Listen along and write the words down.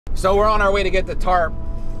So we're on our way to get the tarp.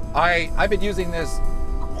 I've been using this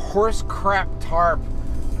horse crap tarp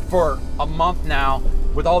for a month now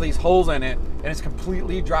with all these holes in it, and it's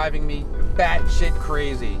completely driving me batshit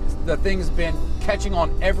crazy. The thing's been catching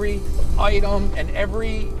on every item and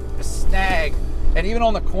every snag, and even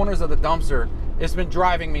on the corners of the dumpster. It's been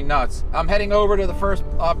driving me nuts. I'm heading over to the first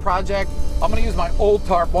project. I'm gonna use my old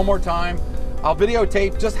tarp one more time. I'll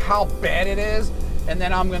videotape just how bad it is, and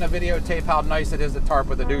then I'm gonna videotape how nice it is to tarp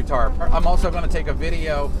with the new tarp. I'm also gonna take a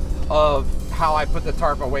video of how I put the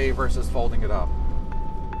tarp away versus folding it up.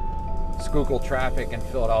 Schuylkill traffic in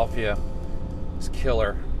Philadelphia is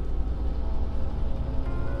killer.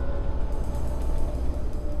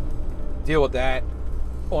 Deal with that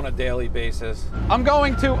on a daily basis. I'm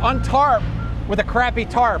going to untarp with a crappy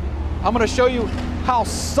tarp. I'm gonna show you how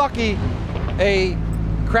sucky a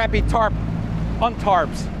crappy tarp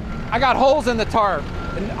untarps. I got holes in the tarp,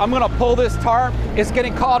 and I'm gonna pull this tarp. It's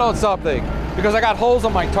getting caught on something because I got holes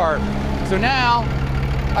on my tarp. So now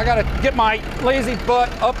I gotta get my lazy butt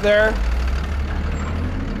up there,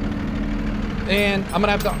 and I'm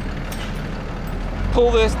gonna have to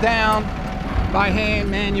pull this down by hand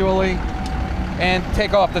manually and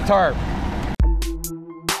take off the tarp.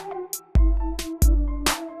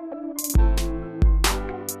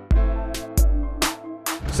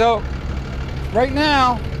 So right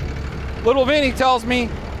now, little Vinny tells me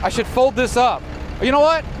I should fold this up. You know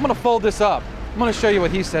what? I'm gonna fold this up. I'm gonna show you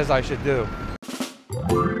what he says I should do.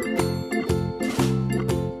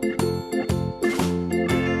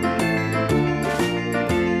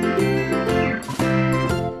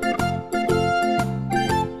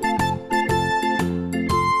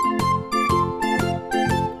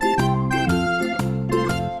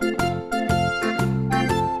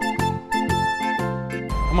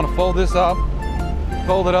 I'm gonna fold this up,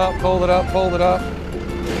 fold it up, fold it up, fold it up.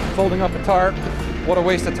 Folding up a tarp. What a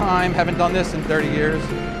waste of time. Haven't done this in 30 years.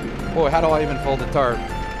 Boy, how do I even fold a tarp?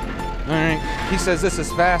 All right, he says this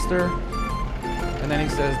is faster. And then he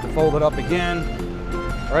says to fold it up again,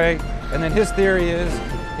 right? And then his theory is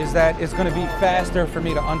that it's gonna be faster for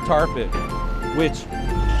me to untarp it, which,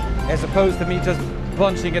 as opposed to me just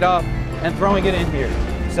bunching it up and throwing it in here.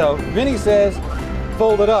 So Vinny says,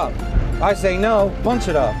 fold it up. I say no, bunch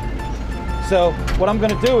it up. So what I'm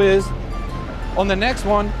gonna do is, on the next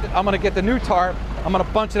one, I'm gonna get the new tarp, I'm gonna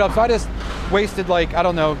bunch it up. So I just wasted like, I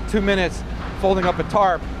don't know, 2 minutes folding up a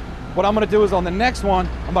tarp. What I'm gonna do is on the next one,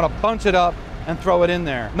 I'm gonna bunch it up and throw it in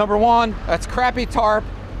there. Number one, that's crappy tarp,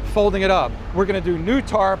 folding it up. We're gonna do new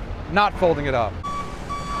tarp, not folding it up.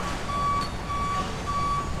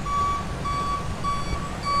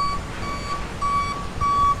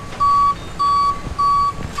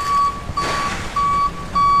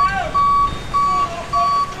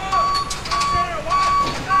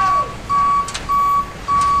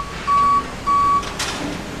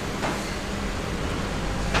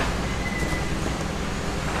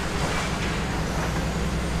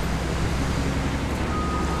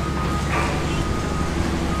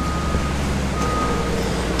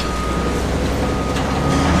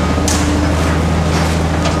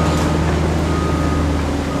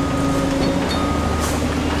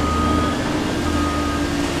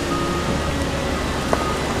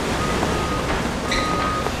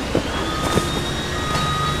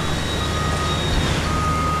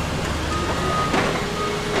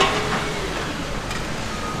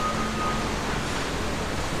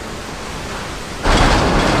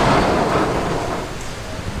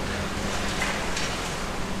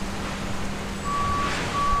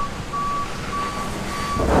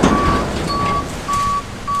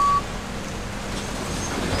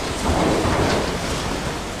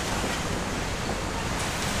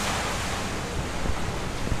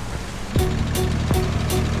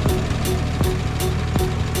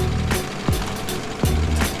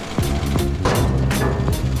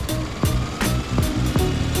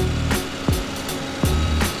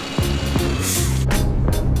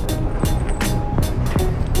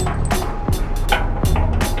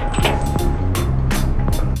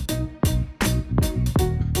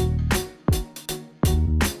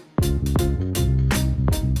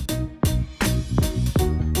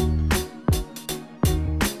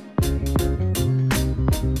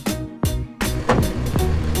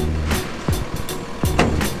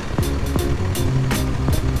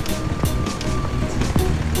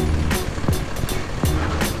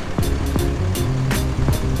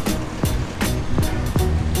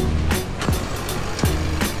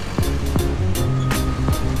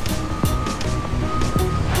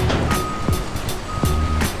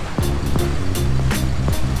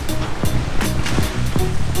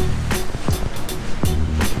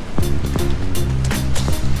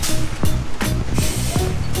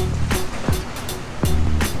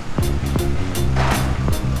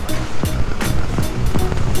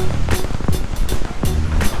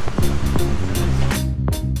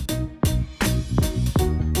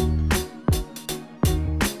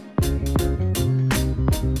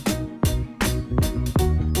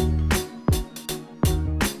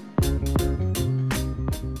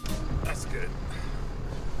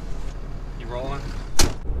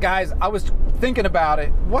 guys, I was thinking about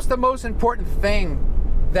it. What's the most important thing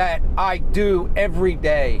that I do every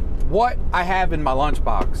day? What I have in my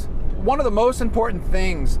lunchbox. One of the most important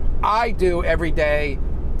things I do every day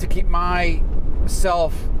to keep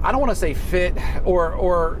myself, I don't want to say fit,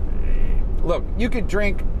 or look, you could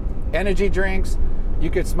drink energy drinks, you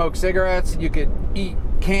could smoke cigarettes, you could eat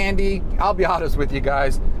candy. I'll be honest with you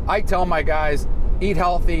guys. I tell my guys, eat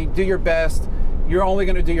healthy, do your best. You're only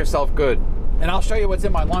going to do yourself good. And I'll show you what's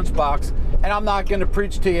in my lunchbox. And I'm not going to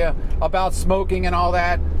preach to you about smoking and all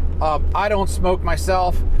that. I don't smoke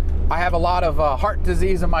myself. I have a lot of heart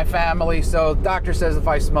disease in my family, so the doctor says if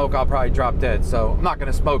I smoke, I'll probably drop dead. So I'm not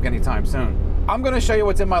going to smoke anytime soon. I'm going to show you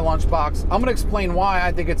what's in my lunchbox. I'm going to explain why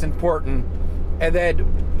I think it's important, and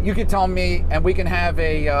then you can tell me, and we can have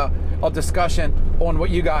a discussion on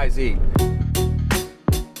what you guys eat.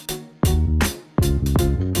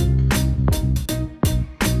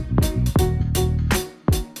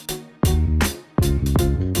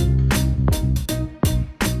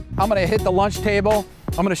 I'm gonna hit the lunch table.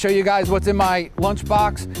 I'm gonna show you guys what's in my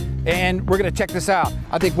lunchbox, and we're gonna check this out.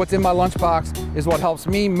 I think what's in my lunchbox is what helps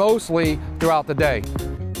me mostly throughout the day.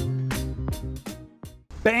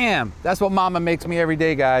 Bam! That's what Mama makes me every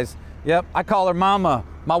day, guys. Yep, I call her Mama.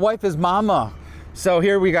 My wife is Mama. So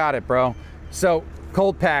here we got it, bro. So,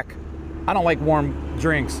 cold pack. I don't like warm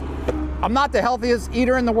drinks. I'm not the healthiest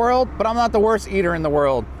eater in the world, but I'm not the worst eater in the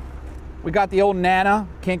world. We got the old Nana.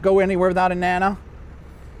 Can't go anywhere without a Nana.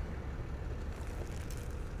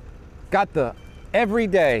 Got the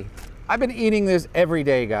everyday. I've been eating this every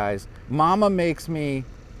day, guys. Mama makes me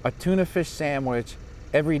a tuna fish sandwich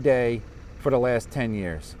every day for the last 10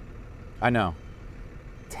 years. I know,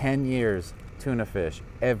 10 years, tuna fish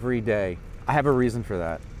every day. I have a reason for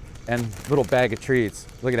that. And little bag of treats,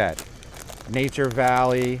 look at that. Nature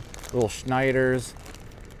Valley, little Schneiders,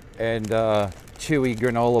 and chewy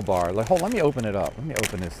granola bar. Let me open it up. Let me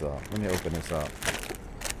open this up.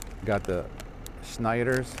 Got the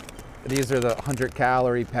Schneiders. These are the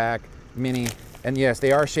 100-calorie pack mini, and yes,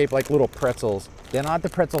 they are shaped like little pretzels. They're not the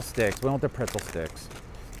pretzel sticks. We don't want the pretzel sticks.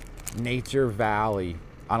 Nature Valley.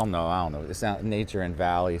 I don't know. It sounds, Nature and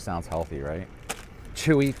Valley sounds healthy, right?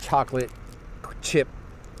 Chewy chocolate chip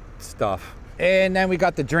stuff. And then we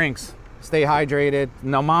got the drinks. Stay hydrated.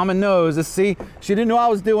 Now Mama knows. See, she didn't know I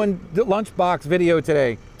was doing the lunchbox video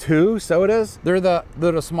today. 2 sodas. They're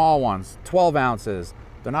the small ones, 12 ounces.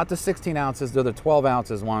 They're not the 16 ounces. They're the 12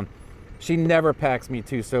 ounces one. She never packs me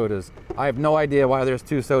 2 sodas. I have no idea why there's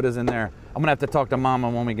 2 sodas in there. I'm gonna have to talk to Mama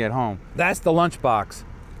when we get home. That's the lunchbox.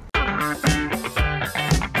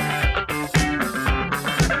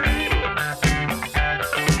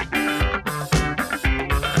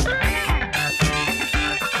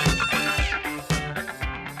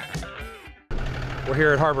 We're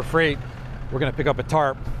here at Harbor Freight. We're gonna pick up a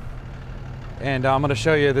tarp. And I'm gonna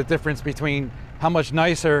show you the difference between how much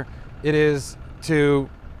nicer it is to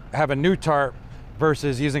have a new tarp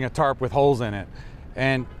versus using a tarp with holes in it.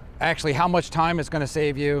 And actually how much time it's gonna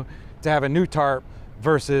save you to have a new tarp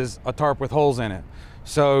versus a tarp with holes in it.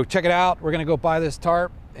 So check it out. We're gonna go buy this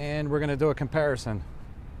tarp and we're gonna do a comparison.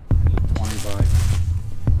 20 by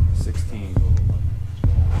 16.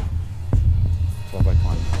 12 by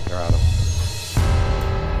 20, they're out of.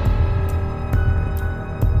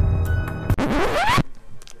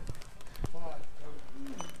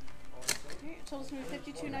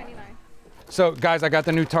 So guys, I got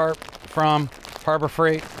the new tarp from Harbor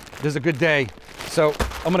Freight. This is a good day. So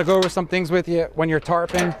I'm gonna go over some things with you when you're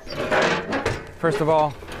tarping. First of all,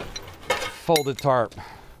 folded tarp.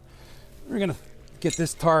 We're gonna get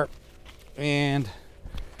this tarp and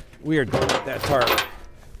we are done with that tarp.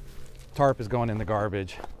 Tarp is going in the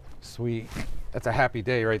garbage. Sweet, that's a happy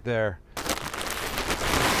day right there.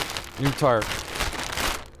 New tarp.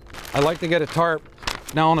 I like to get a tarp.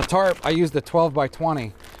 Now on a tarp, I use the 12 by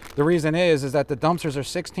 20. The reason is that the dumpsters are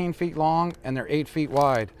 16 feet long and they're 8 feet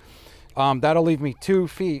wide. That'll leave me 2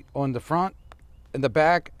 feet on the front, in the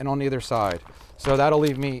back, and on either side. So that'll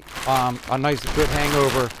leave me a nice good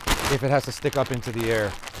hangover if it has to stick up into the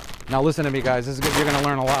air. Now listen to me, guys. This is good. You're gonna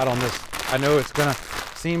learn a lot on this. I know it's gonna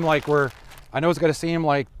seem like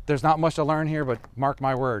there's not much to learn here, but mark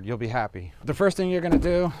my word, you'll be happy. The first thing you're gonna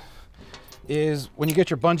do is when you get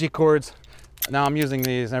your bungee cords. Now I'm using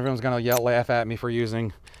these, and everyone's gonna laugh at me for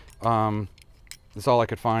using. That's all I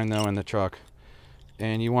could find though in the truck.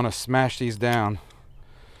 And you want to smash these down.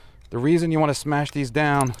 The reason you want to smash these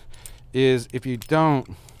down is if you don't,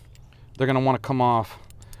 they're gonna want to come off.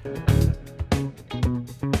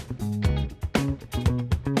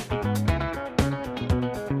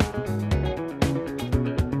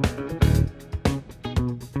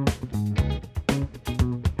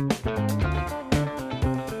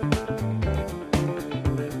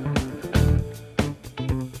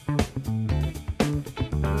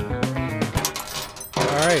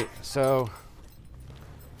 so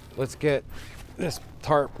let's get this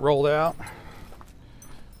tarp rolled out.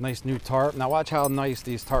 Nice new tarp. Now watch how nice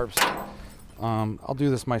these tarps, I'll do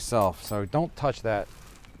this myself, so don't touch that,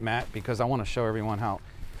 Matt, because I want to show everyone how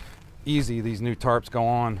easy these new tarps go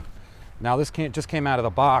on. Now this just came out of the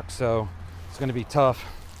box, so it's going to be tough.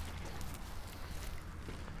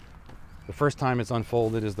 The first time it's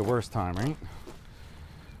unfolded is the worst time, right?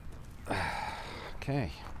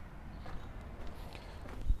 Okay.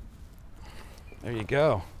 There you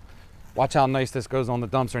go. Watch how nice this goes on the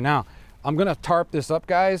dumpster. Now, I'm gonna tarp this up,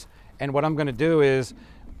 guys, and what I'm gonna do is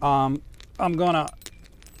I'm gonna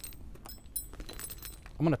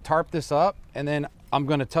tarp this up, and then I'm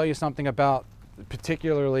gonna tell you something about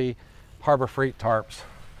particularly Harbor Freight tarps.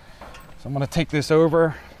 So I'm gonna take this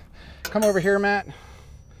over. Come over here, Matt.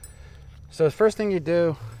 So the first thing you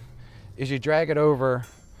do is you drag it over,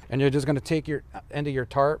 and you're just gonna take your end of your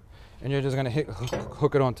tarp, and you're just gonna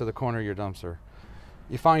hook it onto the corner of your dumpster.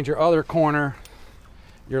 You find your other corner,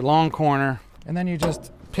 your long corner, and then you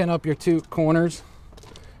just pin up your two corners,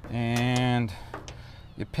 and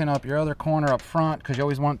you pin up your other corner up front, because you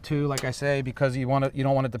always want two, like I say, because you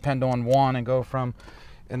don't want to depend on one and go from,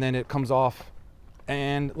 and then it comes off,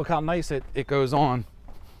 and look how nice it goes on.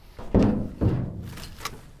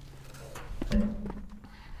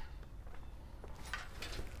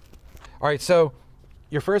 All right, so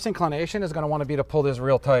your first inclination is going to want to be to pull this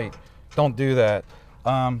real tight. Don't do that.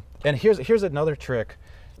 And here's another trick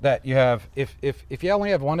that you have. If you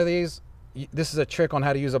only have one of these, this is a trick on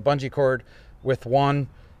how to use a bungee cord with one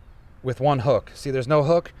hook. See, there's no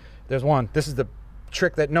hook, there's one. This is the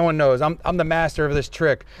trick that no one knows. I'm the master of this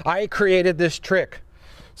trick. I created this trick.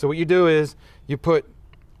 So what you do is you put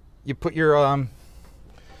your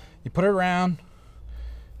you put it around,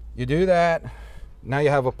 you do that. Now you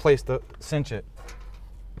have a place to cinch it.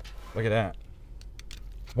 Look at that.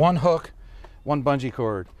 One hook, one bungee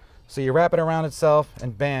cord. So you wrap it around itself,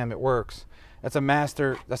 and bam, it works. That's a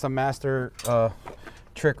master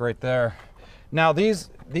trick right there. Now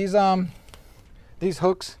these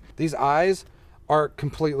hooks, these eyes are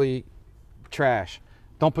completely trash.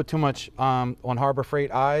 Don't put too much on Harbor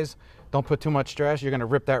Freight eyes. Don't put too much stress. You're gonna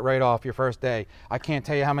rip that right off your first day. I can't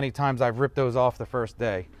tell you how many times I've ripped those off the first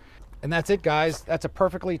day. And that's it, guys. That's a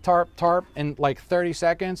perfectly tarp in like 30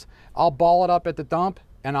 seconds. I'll ball it up at the dump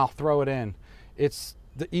and I'll throw it in. It's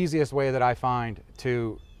the easiest way that I find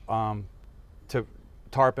to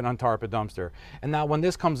tarp and untarp a dumpster. And now when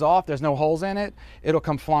this comes off, there's no holes in it, it'll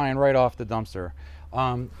come flying right off the dumpster.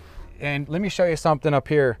 And let me show you something up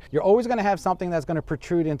here. You're always gonna have something that's gonna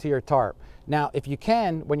protrude into your tarp. Now, if you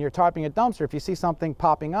can, when you're tarping a dumpster, if you see something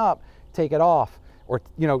popping up, take it off, or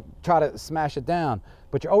try to smash it down.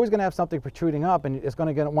 But you're always gonna have something protruding up, and it's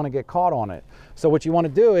gonna wanna get caught on it. So what you wanna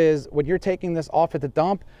do is, when you're taking this off at the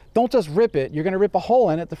dump, don't just rip it. You're gonna rip a hole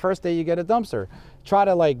in it the first day you get a dumpster. Try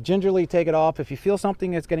to like gingerly take it off. If you feel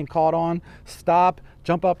something that's getting caught on, stop,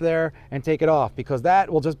 jump up there and take it off, because that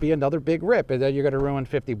will just be another big rip, and then you're gonna ruin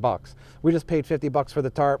 50 bucks. We just paid 50 bucks for the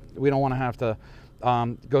tarp. We don't wanna have to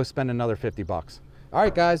go spend another 50 bucks. All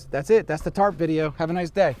right, guys, that's it. That's the tarp video. Have a nice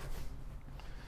day.